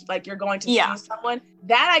meeting, like you're going to see someone,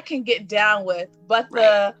 that I can get down with. But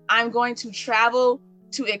I'm going to travel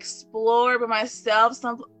to explore by myself,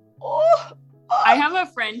 I have a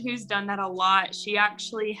friend who's done that a lot. She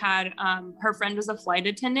actually had, her friend was a flight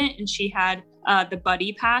attendant and she had the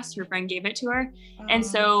buddy pass. Her friend gave it to her. And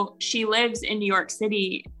so she lives in New York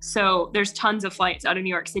City. So there's tons of flights out of New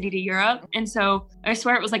York City to Europe. And so I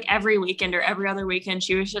swear it was like every weekend or every other weekend,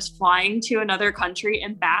 she was just flying to another country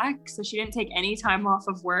and back. So she didn't take any time off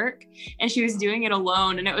of work and she was doing it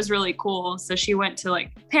alone. And it was really cool. So she went to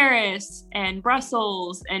like Paris and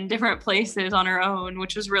Brussels and different places on her own,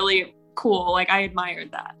 which was really cool. Like I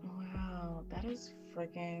admired that. Wow, that is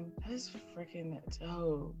freaking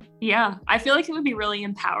dope. Yeah, I feel like it would be really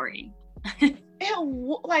empowering.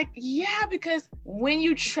 Because when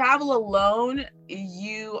you travel alone,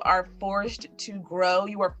 you are forced to grow.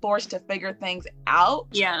 You are forced to figure things out.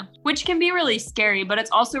 Yeah, which can be really scary, but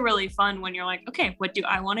it's also really fun when you're like, okay, what do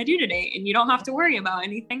I want to do today? And you don't have to worry about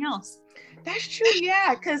anything else. That's true.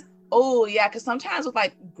 Yeah, because sometimes with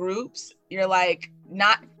like groups, you're like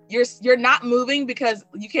you're not moving because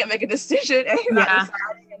you can't make a decision and you're not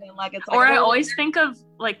deciding, and then like it's like, I always think of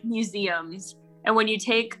like museums, and when you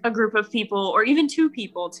take a group of people or even 2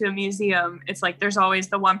 people to a museum, it's like there's always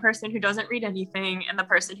the one person who doesn't read anything and the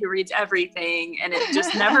person who reads everything, and it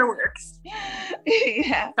just never works.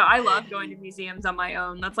 Yeah. So I love going to museums on my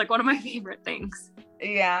own. That's like one of my favorite things.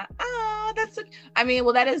 Yeah. Oh,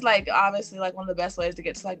 that is like obviously like one of the best ways to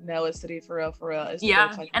get to like know a city for real.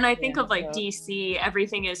 Yeah. And I think of like DC,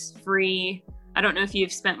 everything is free. I don't know if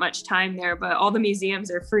you've spent much time there, but all the museums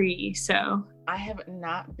are free. So I have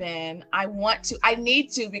not been. I need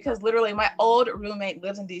to, because literally my old roommate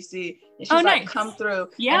lives in DC and she's like, come through.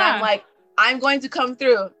 Yeah. And I'm like, I'm going to come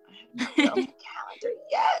through.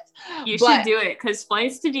 Yet. You should do it, because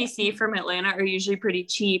flights to DC from Atlanta are usually pretty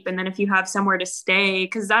cheap, and then if you have somewhere to stay,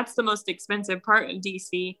 because that's the most expensive part of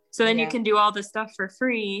DC, so then you can do all the stuff for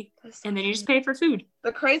free and then you just pay for food.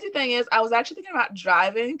 The crazy thing is I was actually thinking about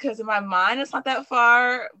driving, because in my mind it's not that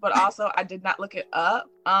far, but also I did not look it up.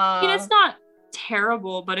 I mean, it's not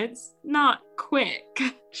terrible, but it's not quick.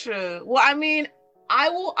 True. Well, I mean, I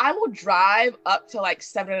will drive up to like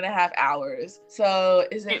 7.5 hours. So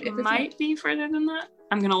it might be further than that.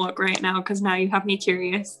 I'm gonna look right now, because now you have me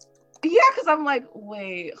curious. Yeah, because I'm like,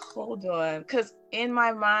 wait, hold on, because in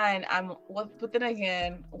my mind but then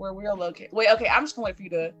again, where we're located. Wait, okay, I'm just gonna wait for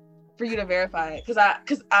you to verify it, because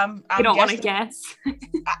I'm I don't want to guess.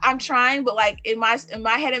 I'm trying, but like in my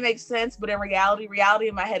head it makes sense, but in reality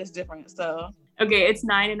in my head is different. So okay, it's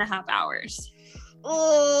 9.5 hours.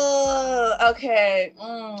 Oh, okay.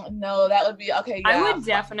 No, that would be okay. Yeah. I would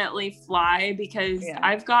definitely fly, because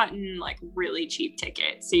I've gotten like really cheap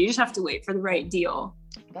tickets. So you just have to wait for the right deal.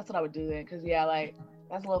 That's what I would do then, because like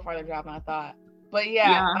that's a little farther drive than I thought. But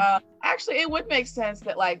actually it would make sense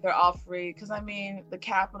that like they're all free, because I mean the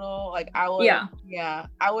capital, like I would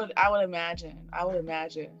I would imagine.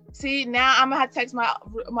 See, now I'm gonna have to text my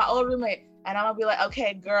old roommate and I'm gonna be like,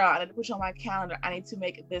 okay, girl, I need to put you on my calendar. I need to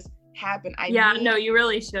make this happen. No, you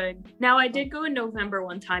really should. Now, I did go in November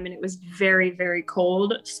one time and it was very, very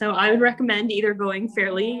cold. So I would recommend either going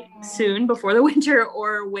fairly soon before the winter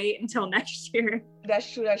or wait until next year. That's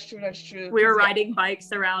true. We were riding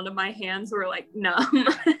bikes around and my hands were like numb.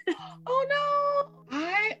 Oh no.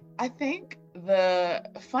 I think the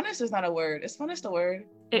funnest is not a word. Is funnest a word?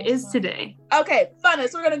 It is today. Okay,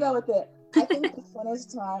 funnest. We're gonna go with it. I think the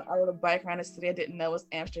funnest time I rode a bike around a city I didn't know was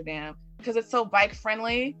Amsterdam because it's so bike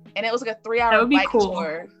friendly, and it was like a 3-hour bike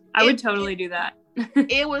tour. I would totally do that.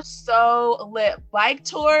 It was so lit. Bike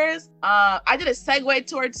tours. I did a Segway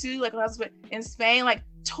tour too, like when I was in Spain. Like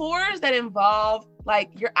tours that involve like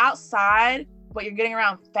you're outside, but you're getting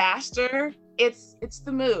around faster. It's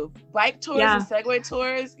the move. Bike tours and Segway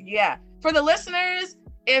tours. Yeah. For the listeners,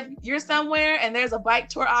 if you're somewhere and there's a bike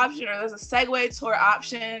tour option or there's a Segway tour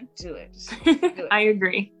option, do it. Do it. I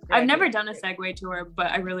agree. I've never done a Segway tour, but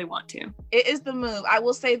I really want to. It is the move. I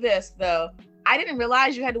will say this though. I didn't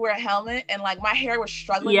realize you had to wear a helmet, and like my hair was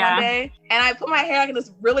struggling one day, and I put my hair like in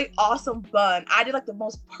this really awesome bun. I did like the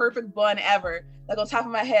most perfect bun ever, like on top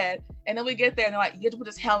of my head. And then we get there and they're like, you have to put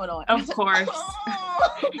this helmet on. Of course.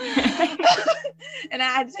 And I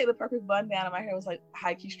had to take the perfect bun down, and my hair was like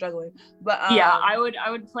high key struggling. But I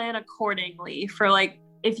would plan accordingly for like,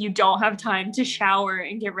 if you don't have time to shower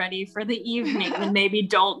and get ready for the evening, then maybe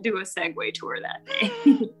don't do a Segway tour that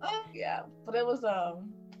day. Yeah, but it was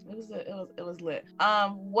lit.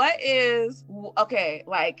 What is, okay,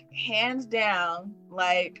 like hands down,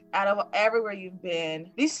 like out of everywhere you've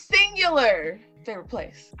been, the singular favorite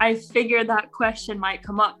place? I figured that question might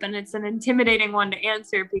come up, and it's an intimidating one to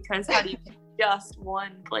answer because how do you pick just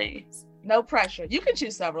one place? No pressure. You can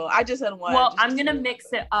choose several. I just said one. Well, I'm going to mix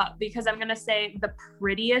it up because I'm going to say the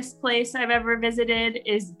prettiest place I've ever visited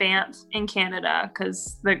is Banff in Canada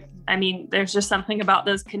because, there's just something about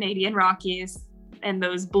those Canadian Rockies and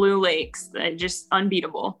those blue lakes that are just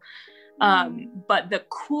unbeatable. But the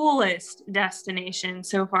coolest destination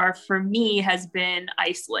so far for me has been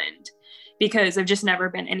Iceland because I've just never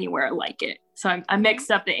been anywhere like it. So I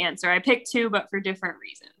mixed up the answer. I picked two, but for different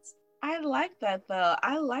reasons. I like that though.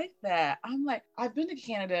 I like that. I'm like, I've been to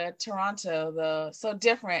Canada, Toronto though. So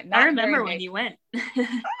different. I remember when you went.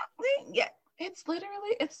 Yeah, it's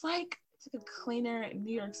like a cleaner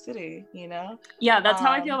New York City, you know? Yeah, that's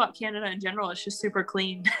how I feel about Canada in general. It's just super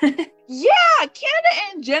clean. Yeah, Canada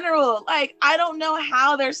in general. Like, I don't know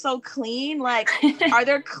how they're so clean. Like, are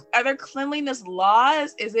there cleanliness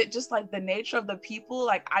laws? Is it just like the nature of the people?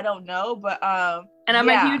 Like, I don't know, but and I'm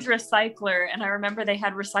a huge recycler, and I remember they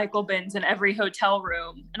had recycle bins in every hotel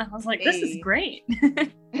room, and I was like, this is great.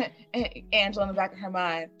 Angela in the back of her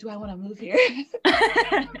mind, do I want to move here?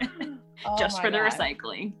 Just for the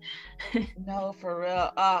recycling. No, for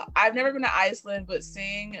real. I've never been to Iceland, but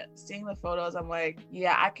seeing the photos, I'm like,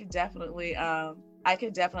 yeah, I could definitely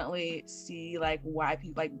see like why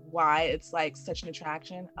it's like such an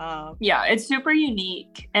attraction. Yeah, it's super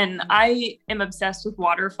unique, and I am obsessed with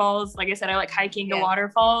waterfalls. Like I said, I like hiking to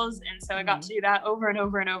waterfalls, and so I got to do that over and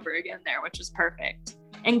over and over again there, which was perfect.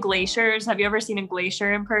 And glaciers. Have you ever seen a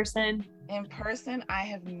glacier in person? In person, I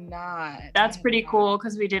have not. That's pretty cool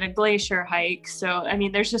because we did a glacier hike. So,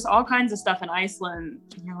 there's just all kinds of stuff in Iceland.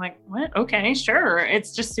 You're like, what? Okay, sure.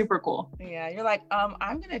 It's just super cool. Yeah, you're like,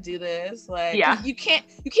 I'm gonna do this. Like, yeah, you can't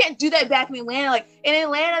do that back in Atlanta. Like in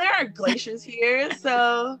Atlanta, there are glaciers here.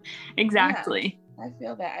 So exactly. Yeah, I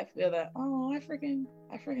feel that. Oh, I freaking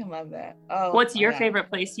love that. Oh, what's your favorite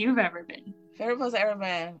place you've ever been? Favorite place I've ever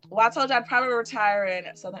been? Well, I told you I'd probably retire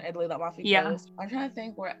in southern Italy, like Amalfi Coast. I'm trying to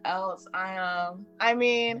think where else. I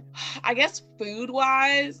guess food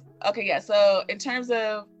wise. Okay, yeah. So in terms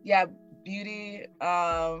of beauty,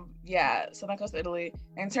 southern coast of Italy.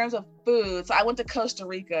 In terms of food, so I went to Costa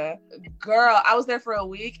Rica. Girl, I was there for a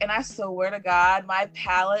week, and I swear to God, my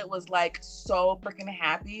palate was like so freaking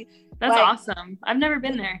happy. That's awesome. I've never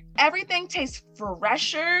been there. Everything tastes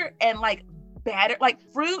fresher and like better. Like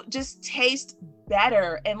fruit just tastes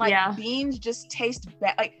better, and like beans just taste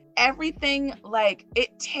better. Like everything, like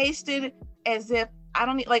it tasted as if I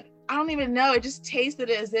don't even know. It just tasted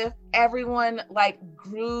as if everyone like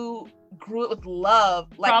grew it with love.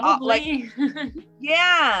 Like probably.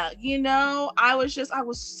 Yeah, I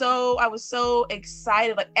was so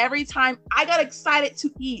excited. Like every time I got excited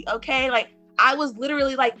to eat. Okay, like I was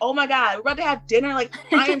literally like, oh my God, we're about to have dinner. Like,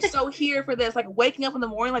 I am so here for this. Like waking up in the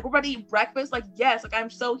morning, like we're about to eat breakfast. Like, yes, like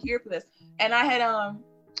I'm so here for this. And I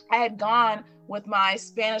had gone with my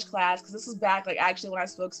Spanish class, because this was back like actually when I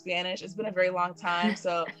spoke Spanish. It's been a very long time,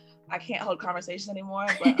 so I can't hold conversations anymore,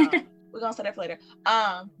 but we're gonna set that for later.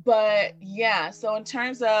 But yeah, so in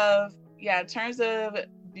terms of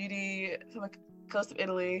beauty, like coast of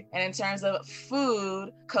Italy, and in terms of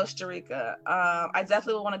food, Costa Rica. I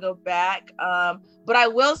definitely want to go back. But I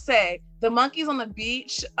will say the monkeys on the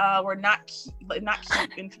beach were not cute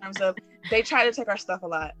in terms of they try to take our stuff a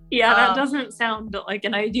lot. Yeah, that doesn't sound like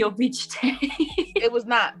an ideal beach day. It was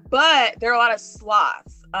not, but there are a lot of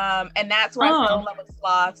sloths. And that's where I fell in love with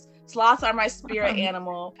sloths. Sloths are my spirit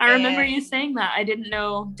animal. I remember you saying that. I didn't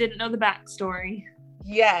know the backstory.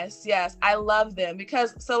 Yes, I love them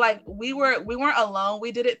because we weren't alone.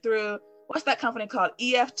 We did it through, what's that company called?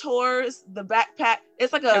 EF Tours, the backpack.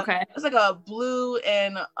 It's like a blue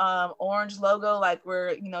and orange logo, like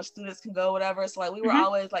where, students can go, whatever. So we were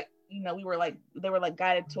always they were like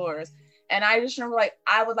guided tours. And I just remember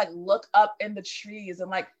I would look up in the trees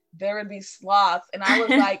and there would be sloths, and I was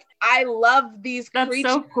like, I love these creatures.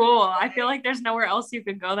 That's so cool. I feel like there's nowhere else you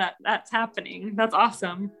could go that's happening. That's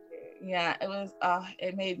awesome. Yeah, it was.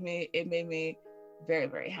 It made me very,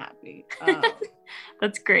 very happy.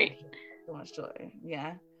 That's great. So much joy.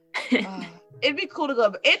 Yeah. It'd be cool to go,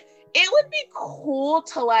 but it would be cool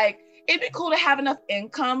to it'd be cool to have enough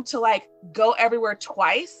income to go everywhere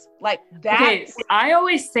twice, like that. Okay, I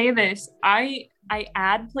always say this. I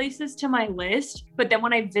add places to my list, but then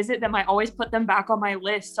when I visit them, I always put them back on my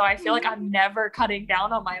list. So I feel like I'm never cutting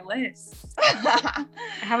down on my list. I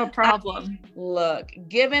have a problem. Look,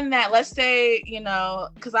 given that, let's say,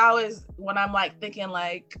 because I always, when I'm thinking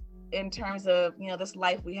in terms of, this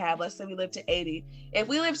life we have, let's say we live to 80. If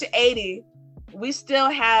we live to 80, we still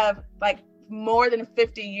have more than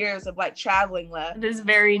 50 years of traveling left. It is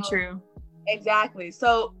very true. Exactly.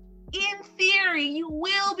 So in theory, you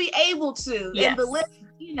will be able to. Yes. In the list,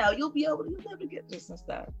 you'll be able to get this and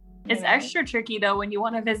stuff. It's extra tricky though when you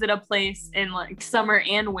want to visit a place in summer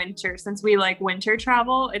and winter. Since we winter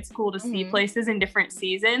travel, it's cool to see places in different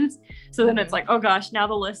seasons. So then it's oh gosh, now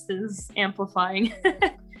the list is amplifying.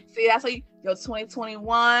 See, that's why you go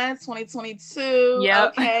 2021, 2022. Yep.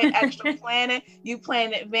 Okay, extra planning. You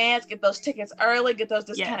plan in advance, get those tickets early, get those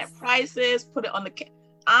discounted prices, put it on the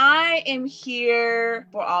I am here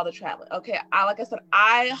for all the traveling. Okay, like I said,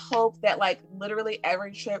 I hope that literally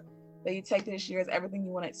every trip that you take this year is everything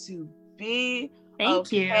you want it to be.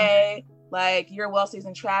 Thank you. You're a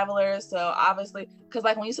well-seasoned traveler, so obviously, because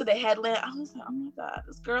when you said the headland, I was like, oh my God,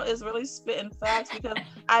 this girl is really spitting facts because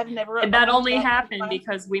I've never. And that only happened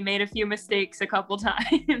because we made a few mistakes a couple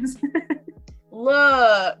times.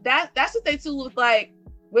 Look, that's what they too look like.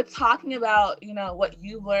 We're talking about, what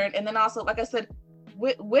you've learned, and then also, like I said,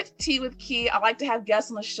 with Tea with Key, I like to have guests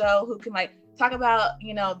on the show who can talk about,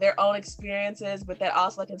 their own experiences, but that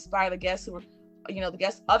also inspire the guests who are,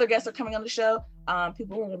 other guests are coming on the show,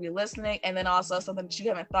 people who are going to be listening, and then also something that you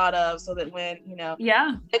haven't thought of, so that when,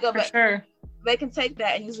 they go back, sure, they can take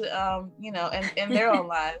that and use it, in their own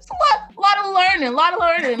lives. A lot of learning, a lot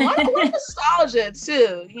of nostalgia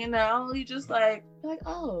too. You just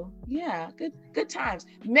oh yeah, good times,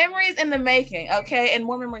 memories in the making. Okay, and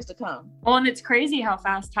more memories to come. Well, and it's crazy how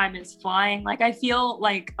fast time is flying. I feel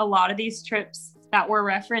like a lot of these trips that we're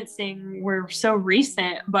referencing were so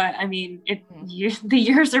recent, but I mean, the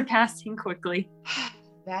years are passing quickly.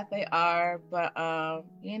 That they are, but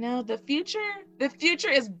the future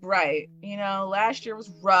is bright. Last year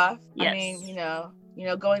was rough. Yes. I mean,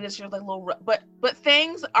 going this year was a little rough, but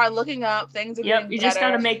things are looking up. Things are getting better. You just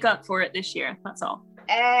got to make up for it this year. That's all.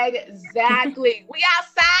 Exactly. We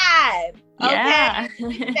outside. Yeah. Okay.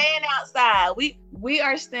 We staying outside. We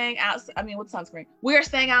are staying outside. I mean, with sunscreen. We are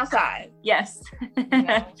staying outside. Yes. So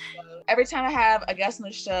every time I have a guest on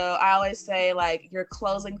the show, I always say your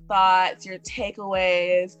closing thoughts, your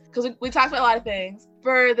takeaways, because we talked about a lot of things.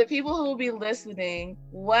 For the people who will be listening,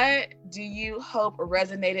 what do you hope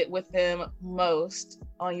resonated with them most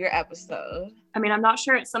on your episode? I mean, I'm not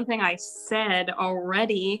sure it's something I said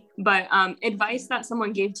already, but advice that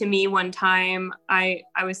someone gave to me one time, I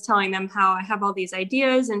was telling them how I have all these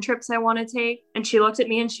ideas and trips I want to take. And she looked at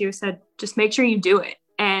me and she said, just make sure you do it.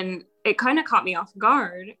 And it kind of caught me off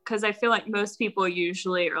guard because I feel like most people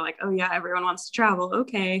usually are like, oh yeah, everyone wants to travel.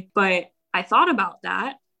 Okay. But I thought about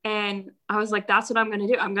that. And I was like, that's what I'm going to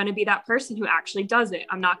do. I'm going to be that person who actually does it.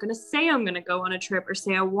 I'm not going to say I'm going to go on a trip or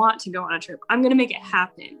say I want to go on a trip. I'm going to make it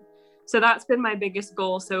happen. So that's been my biggest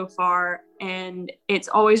goal so far. And it's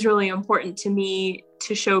always really important to me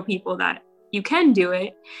to show people that you can do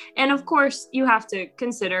it. And of course, you have to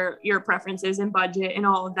consider your preferences and budget and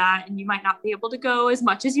all of that. And you might not be able to go as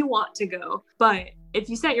much as you want to go. But if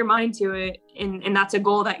you set your mind to it and that's a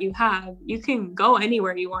goal that you have, you can go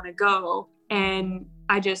anywhere you want to go. And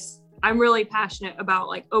I'm really passionate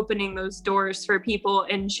about opening those doors for people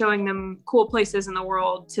and showing them cool places in the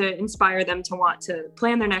world to inspire them to want to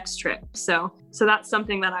plan their next trip. So that's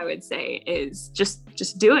something that I would say is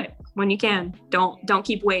just do it when you can. Don't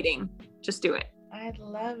keep waiting. Just do it. I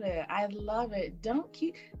love it. Don't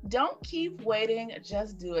keep waiting.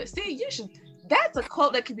 Just do it. See, that's a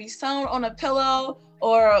quote that could be sewn on a pillow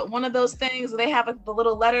or one of those things where they have the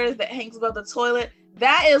little letters that hangs above the toilet.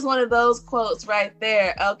 That is one of those quotes right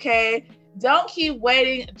there, okay? Don't keep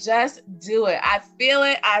waiting, just do it. I feel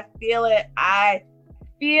it, I feel it, I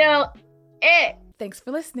feel it. Thanks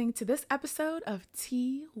for listening to this episode of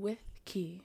Tea with Key.